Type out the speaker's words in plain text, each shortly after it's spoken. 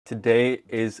Today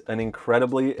is an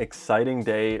incredibly exciting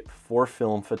day for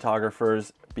film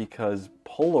photographers because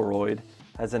Polaroid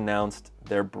has announced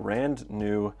their brand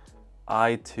new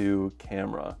I-2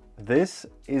 camera. This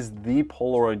is the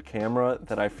Polaroid camera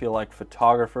that I feel like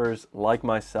photographers like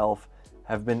myself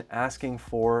have been asking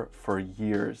for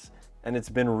years, and it's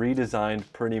been redesigned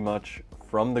pretty much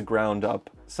from the ground up.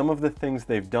 Some of the things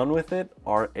they've done with it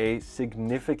are a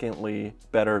significantly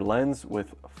better lens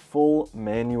with full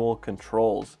manual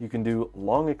controls. You can do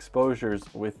long exposures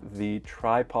with the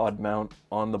tripod mount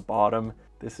on the bottom.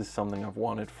 This is something I've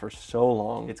wanted for so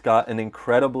long. It's got an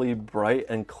incredibly bright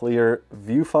and clear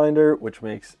viewfinder, which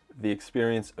makes the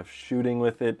experience of shooting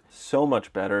with it so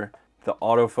much better. The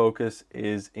autofocus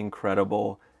is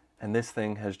incredible, and this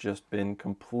thing has just been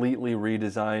completely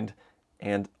redesigned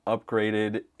and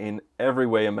upgraded in every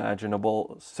way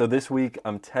imaginable. So this week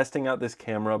I'm testing out this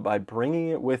camera by bringing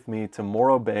it with me to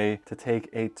Morro Bay to take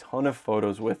a ton of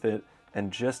photos with it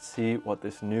and just see what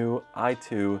this new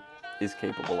I-2 is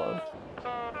capable of.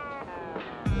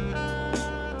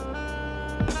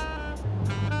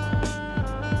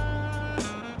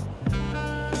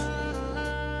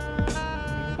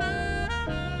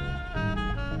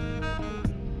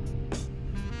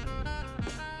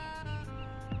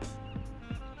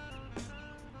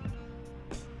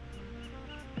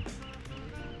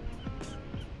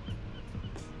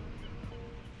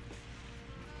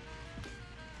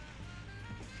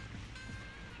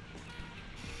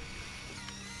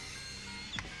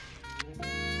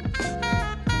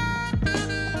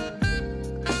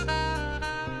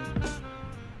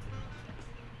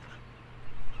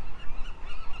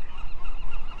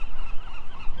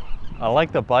 I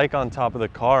like the bike on top of the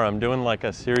car. I'm doing like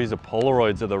a series of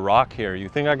Polaroids of the rock here. You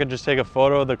think I could just take a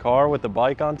photo of the car with the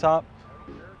bike on top?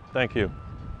 Thank you.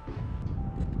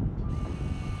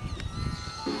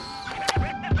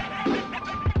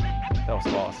 That was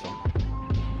awesome.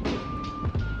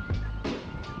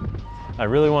 I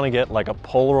really want to get like a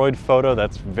Polaroid photo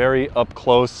that's very up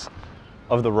close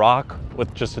of the rock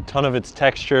with just a ton of its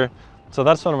texture. So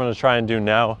that's what I'm going to try and do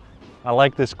now. I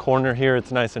like this corner here.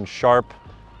 It's nice and sharp,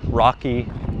 rocky.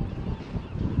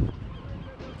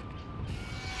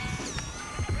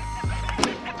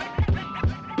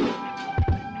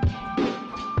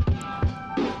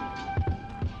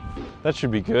 That should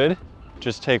be good.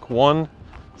 Just take one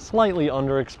slightly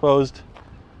underexposed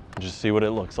and just see what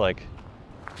it looks like.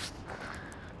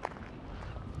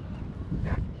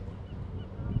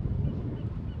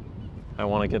 I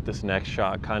want to get this next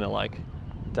shot kind of like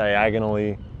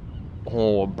diagonally.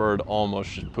 Oh, a bird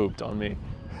almost just pooped on me.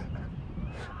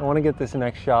 I want to get this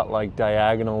next shot like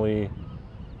diagonally,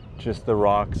 just the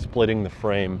rock splitting the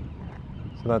frame.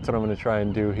 So that's what I'm going to try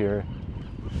and do here.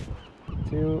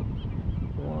 2,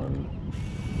 1.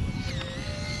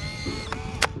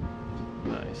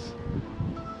 Nice.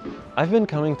 I've been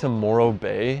coming to Morro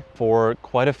Bay for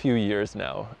quite a few years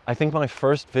now. I think my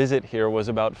first visit here was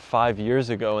about 5 years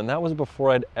ago, and that was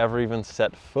before I'd ever even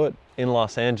set foot in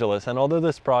Los Angeles. And although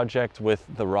this project with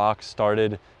the rock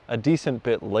started a decent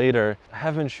bit later, I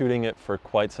have been shooting it for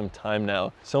quite some time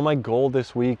now. So my goal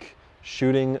this week,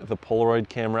 shooting the Polaroid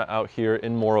camera out here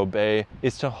in Morro Bay,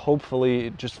 is to hopefully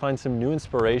just find some new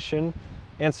inspiration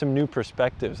and some new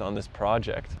perspectives on this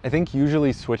project. I think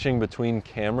usually switching between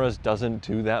cameras doesn't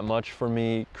do that much for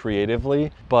me creatively,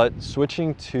 but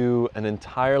switching to an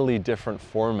entirely different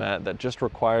format that just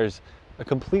requires a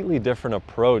completely different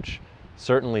approach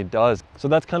certainly does. So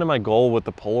that's kind of my goal with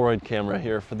the Polaroid camera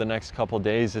here for the next couple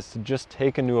days, is to just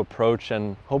take a new approach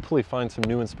and hopefully find some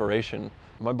new inspiration.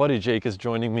 My buddy Jake is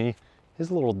joining me, his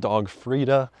little dog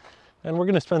Frida, and we're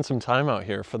gonna spend some time out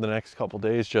here for the next couple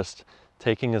days just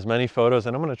taking as many photos,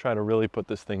 and I'm gonna try to really put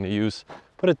this thing to use,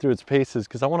 put it through its paces,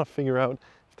 because I wanna figure out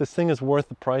if this thing is worth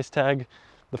the price tag.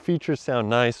 The features sound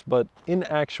nice, but in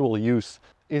actual use,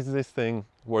 is this thing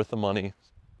worth the money?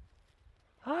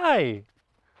 Hi!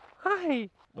 Hi!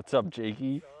 What's up,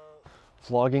 Jakey?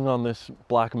 Vlogging on this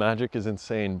Blackmagic is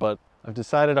insane, but I've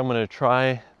decided I'm gonna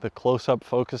try the close-up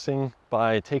focusing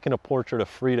by taking a portrait of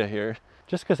Frida here,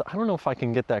 just because I don't know if I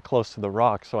can get that close to the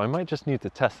rock, so I might just need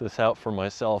to test this out for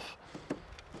myself.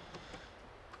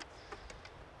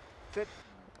 Sit.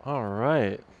 All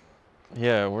right.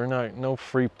 Yeah, we're not, no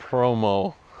free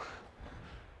promo.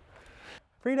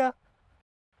 Frida.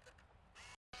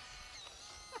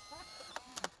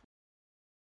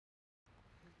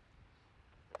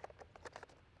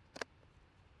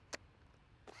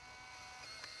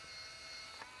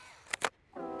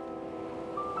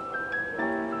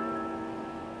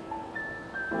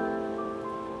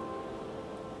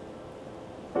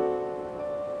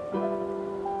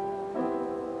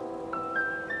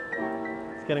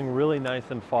 getting really nice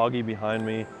and foggy behind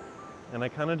me, and I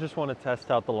kind of just want to test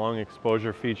out the long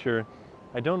exposure feature.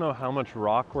 I don't know how much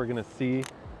rock we're going to see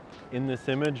in this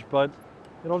image, but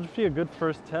it'll just be a good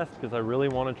first test because I really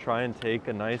want to try and take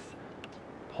a nice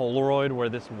Polaroid where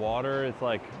this water is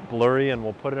like blurry, and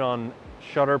we'll put it on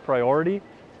shutter priority,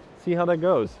 see how that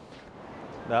goes.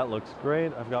 That looks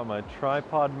great. I've got my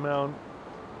tripod mount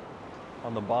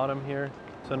on the bottom here.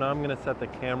 So now I'm going to set the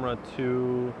camera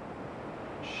to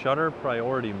shutter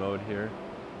priority mode here,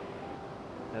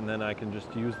 and then I can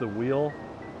just use the wheel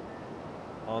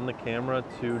on the camera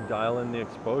to dial in the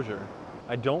exposure.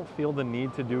 I don't feel the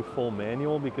need to do full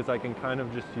manual because I can kind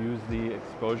of just use the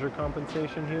exposure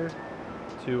compensation here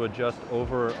to adjust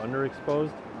over or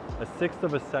underexposed. 1/6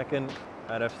 of a second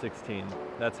at f/16.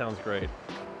 That sounds great.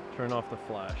 Turn off the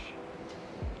flash.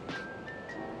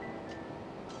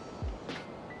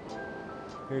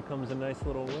 Here comes a nice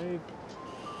little wave.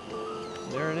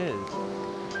 There it is.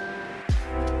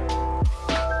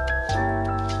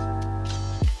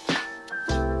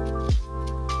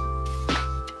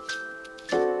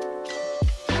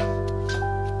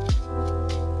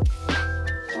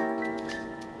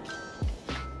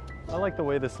 I like the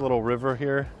way this little river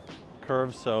here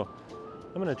curves, so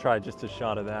I'm gonna try just a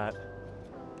shot of that.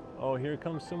 Oh, here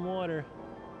comes some water.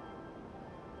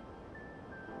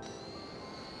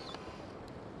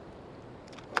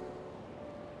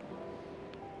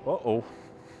 Uh-oh.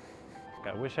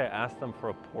 I wish I asked them for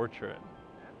a portrait.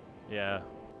 Yeah.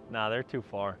 Nah, they're too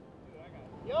far.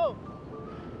 Yo!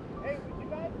 Hey, would you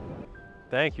guys?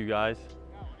 Thank you, guys.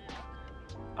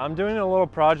 I'm doing a little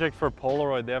project for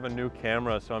Polaroid. They have a new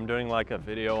camera, so I'm doing like a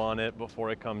video on it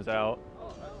before it comes out.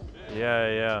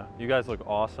 Yeah. You guys look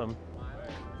awesome.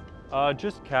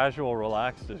 Just casual,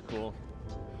 relaxed is cool.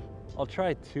 I'll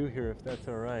try 2 here if that's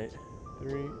all right.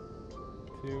 3,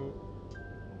 2,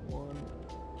 1.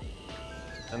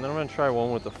 And then I'm gonna try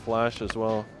one with the flash as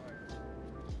well.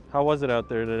 How was it out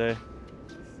there today?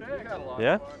 Sick.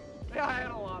 Yeah? Yeah, I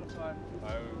had a lot of fun.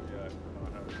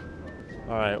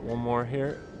 All right, one more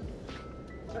here.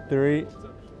 3,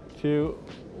 2,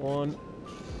 1.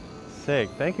 Sick.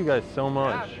 Thank you guys so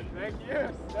much. Yeah, thank you.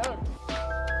 Stoked.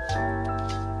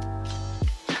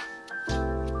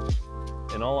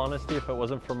 In all honesty, if it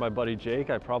wasn't for my buddy Jake,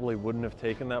 I probably wouldn't have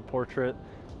taken that portrait.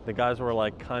 The guys were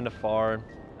like kind of far.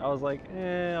 I was like,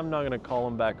 I'm not gonna call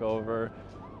him back over.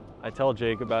 I tell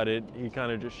Jake about it. He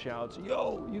kind of just shouts,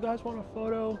 yo, you guys want a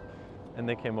photo? And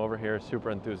they came over here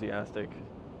super enthusiastic.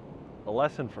 A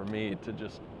lesson for me to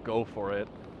just go for it.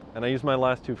 And I used my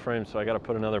last 2 frames, so I got to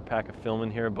put another pack of film in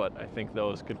here, but I think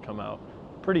those could come out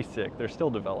pretty sick. They're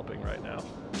still developing right now.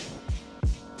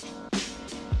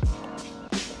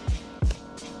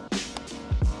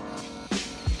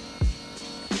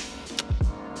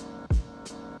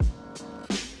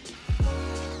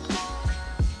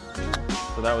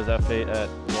 So that was f8 at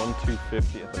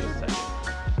 1/250th of a second.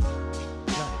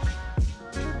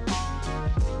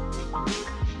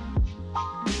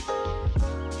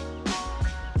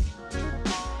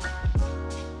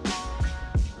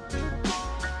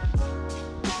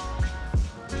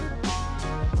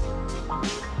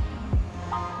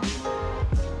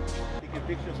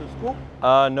 Pictures of school?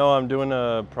 No, I'm doing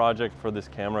a project for this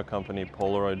camera company,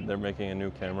 Polaroid. They're making a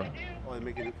new camera. Oh, they're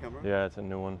making a new camera? Yeah, it's a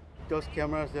new one. Those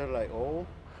cameras, they're like old?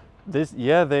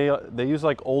 Yeah, they use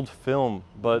like old film,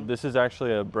 but this is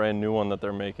actually a brand new one that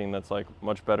they're making that's like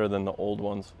much better than the old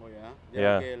ones. Oh yeah?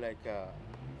 Yeah. Okay, like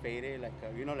faded, like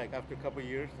you know, like after a couple of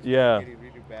years, it's Yeah. getting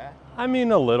really bad. I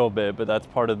mean, a little bit, but that's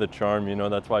part of the charm, you know,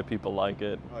 that's why people like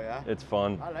it. Oh yeah? It's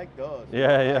fun. I like those.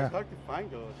 Yeah, yeah. It's hard to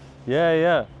find those.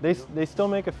 Yeah. They still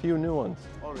make a few new ones.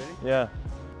 Oh really? Yeah.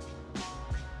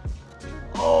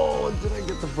 Oh, did I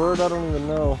get the bird? I don't even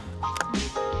know.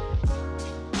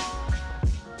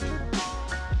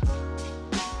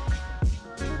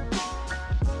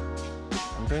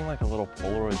 I'm doing like a little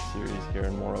Polaroid series here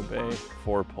in Morro Bay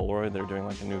for Polaroid. They're doing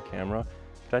like a new camera.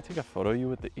 Could I take a photo of you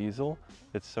with the easel?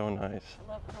 It's so nice.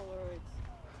 I love Polaroids.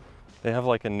 They have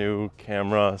like a new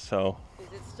camera, so.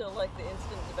 Is it still like the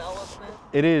instant development?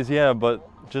 It is, yeah, but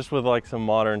just with like some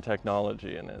modern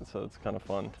technology in it, so it's kind of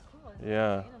fun. Cool.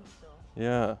 Yeah. Seen them still.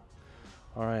 Yeah.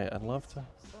 All right, I'd love to.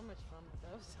 So much fun with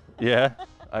those. Yeah,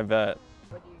 I bet.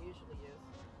 What do you usually use?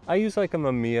 I use like a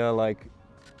Mamiya, like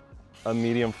a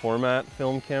medium format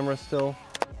film camera still.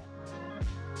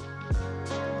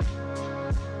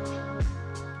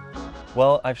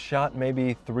 Well, I've shot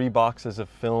maybe 3 boxes of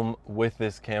film with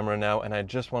this camera now, and I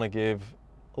just want to give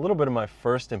a little bit of my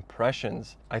first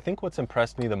impressions. I think what's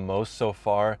impressed me the most so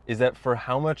far is that for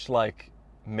how much like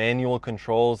manual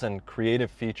controls and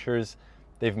creative features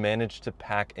they've managed to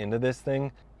pack into this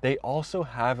thing, they also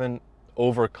haven't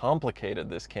overcomplicated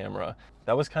this camera.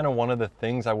 That was kind of one of the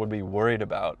things I would be worried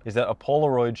about, is that a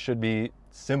Polaroid should be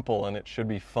simple and it should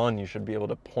be fun. You should be able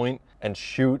to point and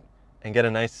shoot and get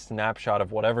a nice snapshot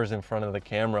of whatever's in front of the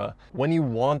camera. When you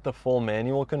want the full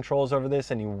manual controls over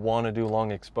this and you want to do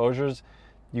long exposures,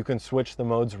 you can switch the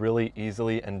modes really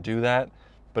easily and do that.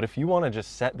 But if you want to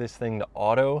just set this thing to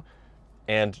auto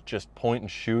and just point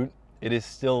and shoot, it is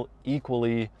still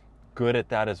equally good at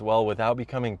that as well without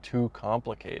becoming too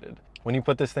complicated. When you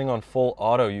put this thing on full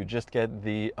auto, you just get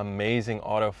the amazing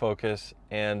autofocus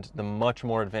and the much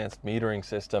more advanced metering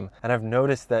system. And I've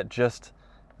noticed that just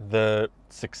the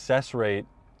success rate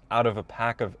out of a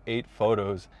pack of 8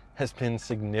 photos has been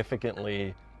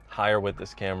significantly higher with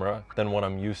this camera than what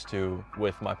I'm used to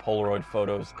with my Polaroid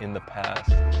photos in the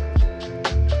past.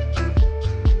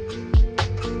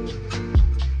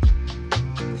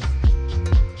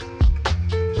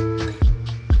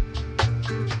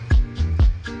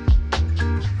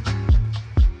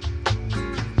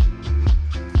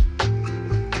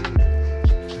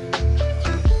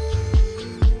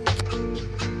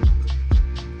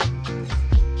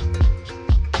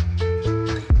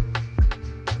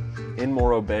 In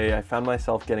Morro Bay, I found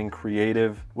myself getting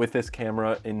creative with this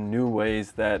camera in new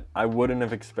ways that I wouldn't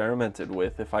have experimented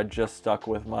with if I just stuck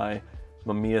with my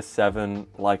Mamiya 7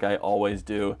 like I always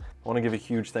do. I want to give a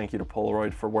huge thank you to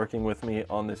Polaroid for working with me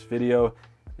on this video.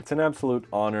 It's an absolute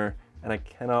honor, and I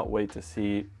cannot wait to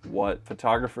see what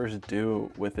photographers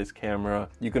do with this camera.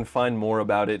 You can find more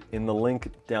about it in the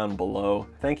link down below.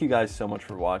 Thank you guys so much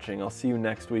for watching. I'll see you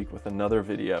next week with another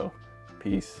video.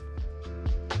 Peace.